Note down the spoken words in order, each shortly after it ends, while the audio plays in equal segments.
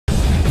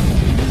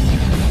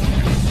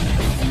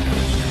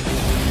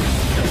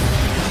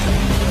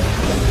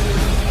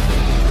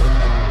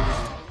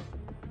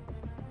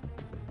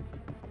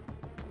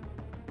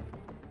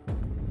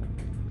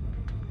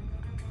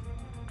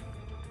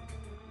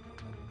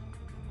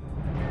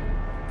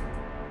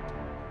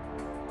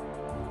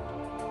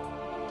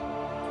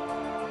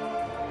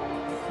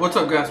What's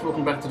up, guys?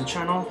 Welcome back to the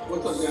channel.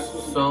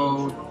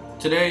 So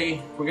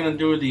today we're gonna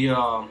do the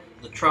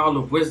Trial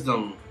of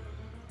Wisdom,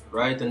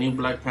 right? The new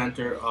Black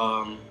Panther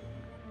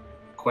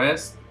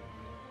quest.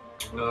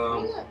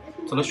 So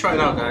let's try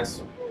it out,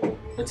 guys.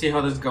 Let's see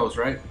how this goes,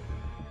 right?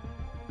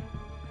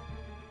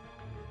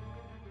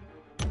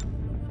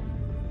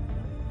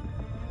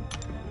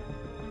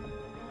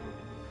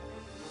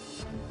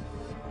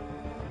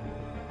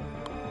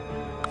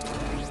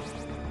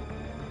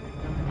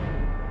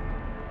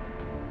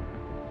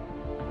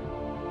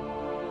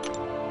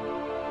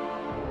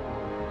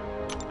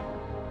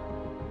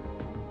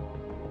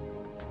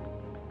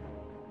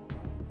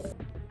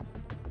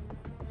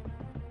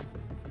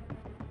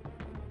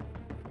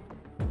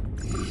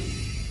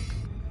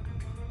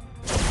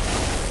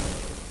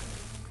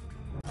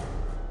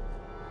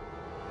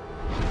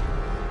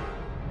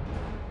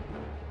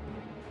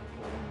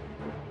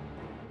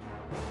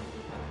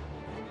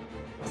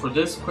 For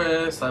this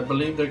quest, I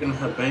believe they're gonna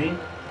have Bane.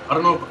 I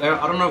don't know.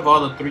 I don't know if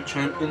all the three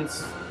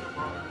champions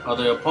or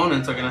the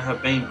opponents are gonna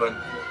have Bane, but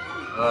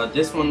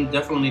this one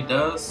definitely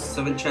does.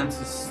 7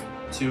 chances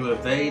to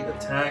evade,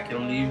 attack,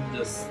 and leave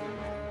the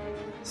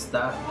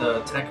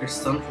attacker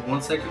stunned for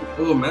 1 second.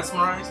 Ooh,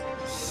 mesmerize.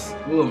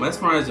 Ooh,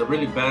 mesmerize is a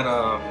really bad.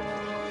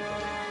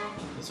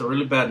 It's a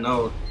really bad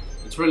node.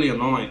 It's really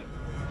annoying.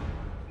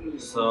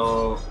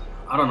 So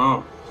I don't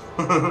know.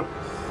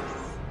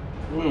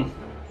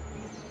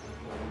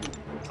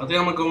 I think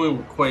I'm gonna go in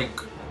with Quake.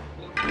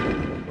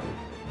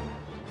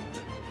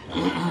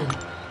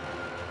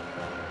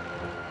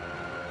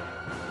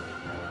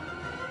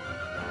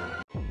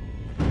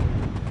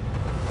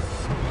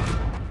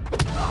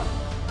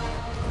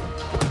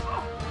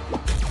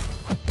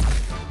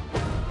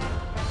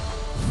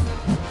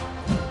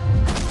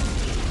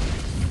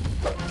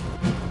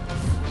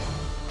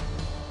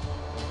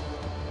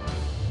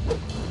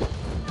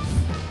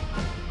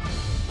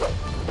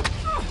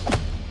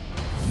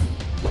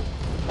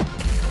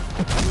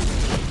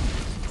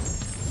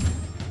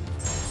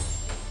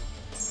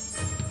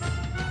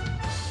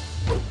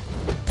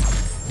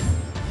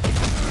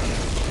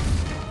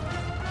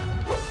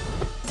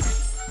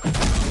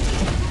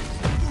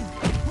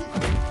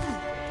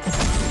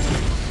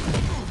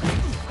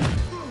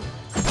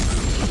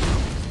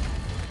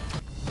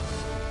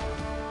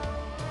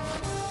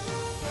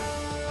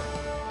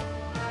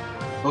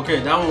 Okay,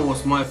 that one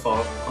was my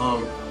fault.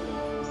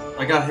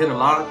 I got hit a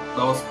lot.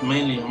 That was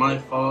mainly my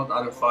fault.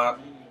 I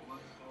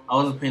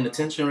wasn't paying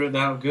attention really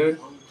that good.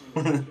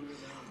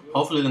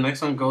 Hopefully the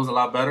next one goes a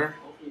lot better.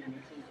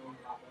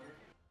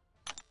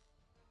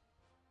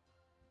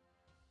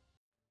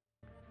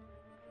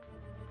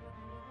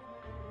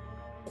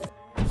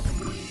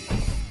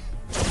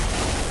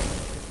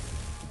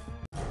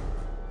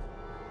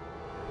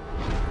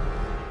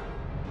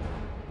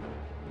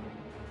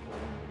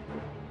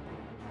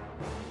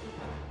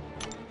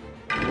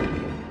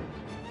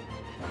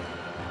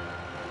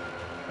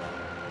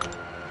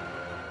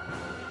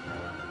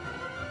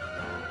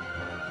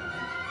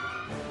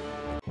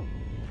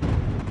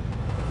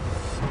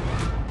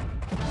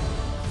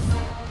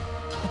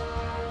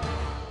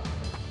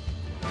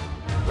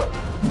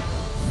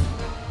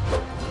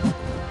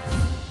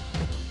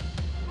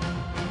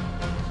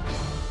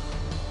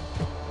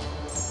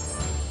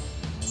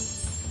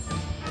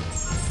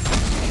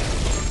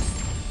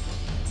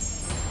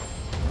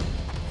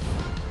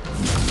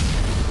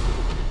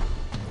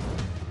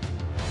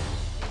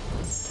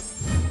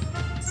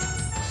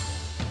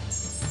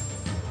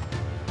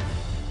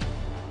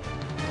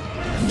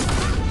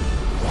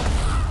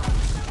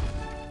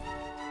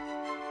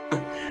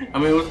 I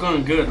mean, it was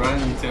going good, right?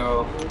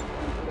 Until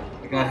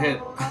I got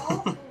hit.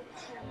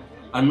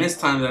 I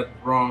mistimed that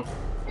wrong.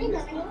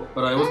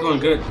 But it was going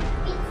good.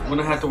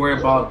 Wouldn't have to worry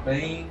about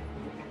Bane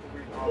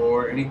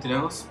or anything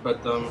else. But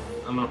I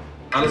don't know.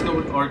 Let's go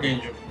with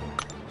Archangel.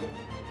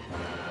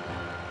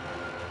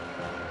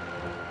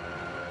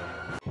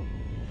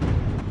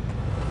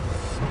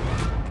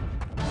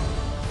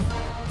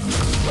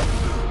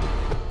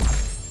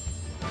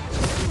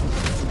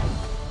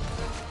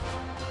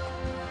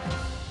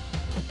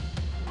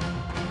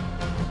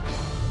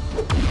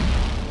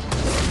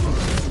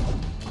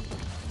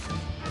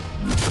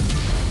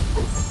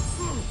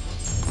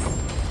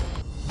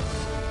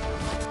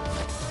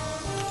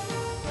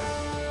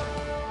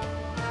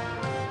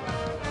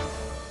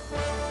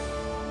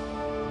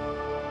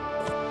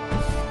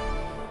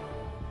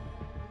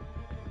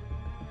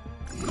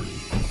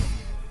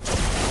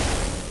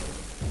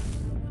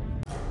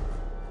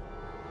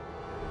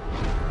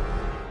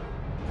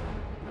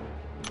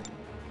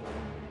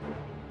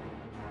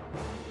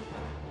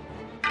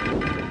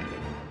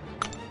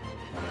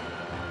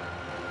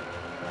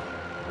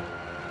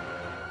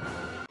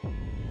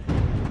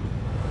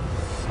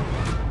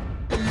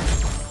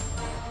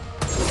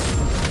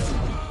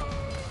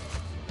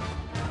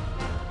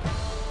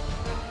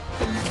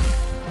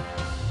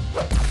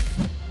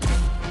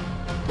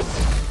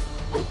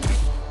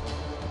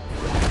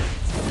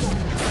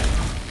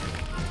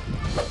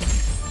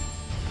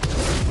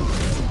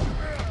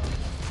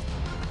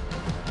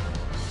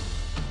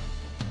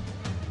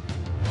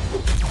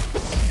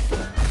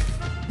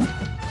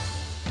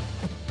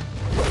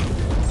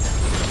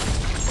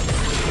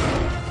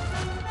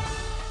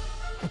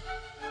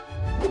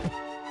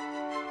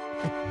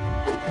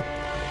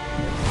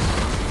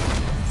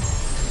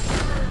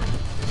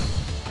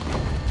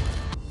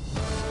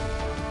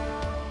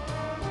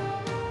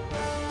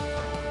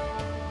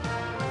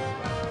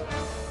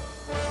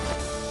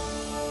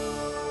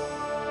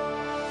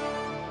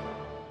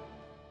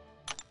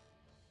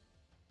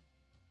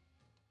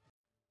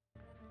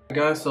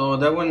 Guys, so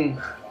that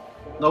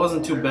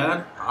wasn't too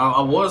bad.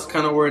 I was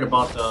kind of worried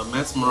about the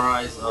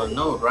mesmerize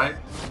node, right?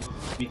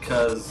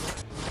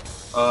 Because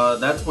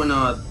that's when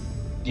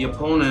the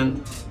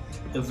opponent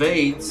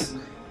evades.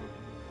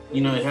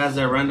 You know, it has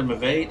that random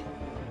evade,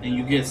 and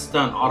you get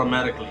stunned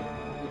automatically.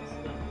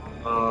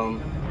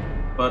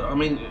 But I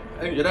mean,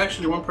 it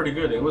actually went pretty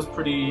good. It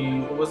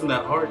wasn't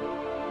that hard.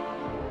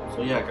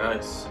 So yeah,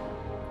 guys.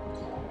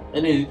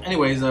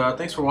 Anyways,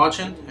 thanks for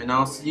watching, and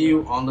I'll see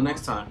you on the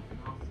next time.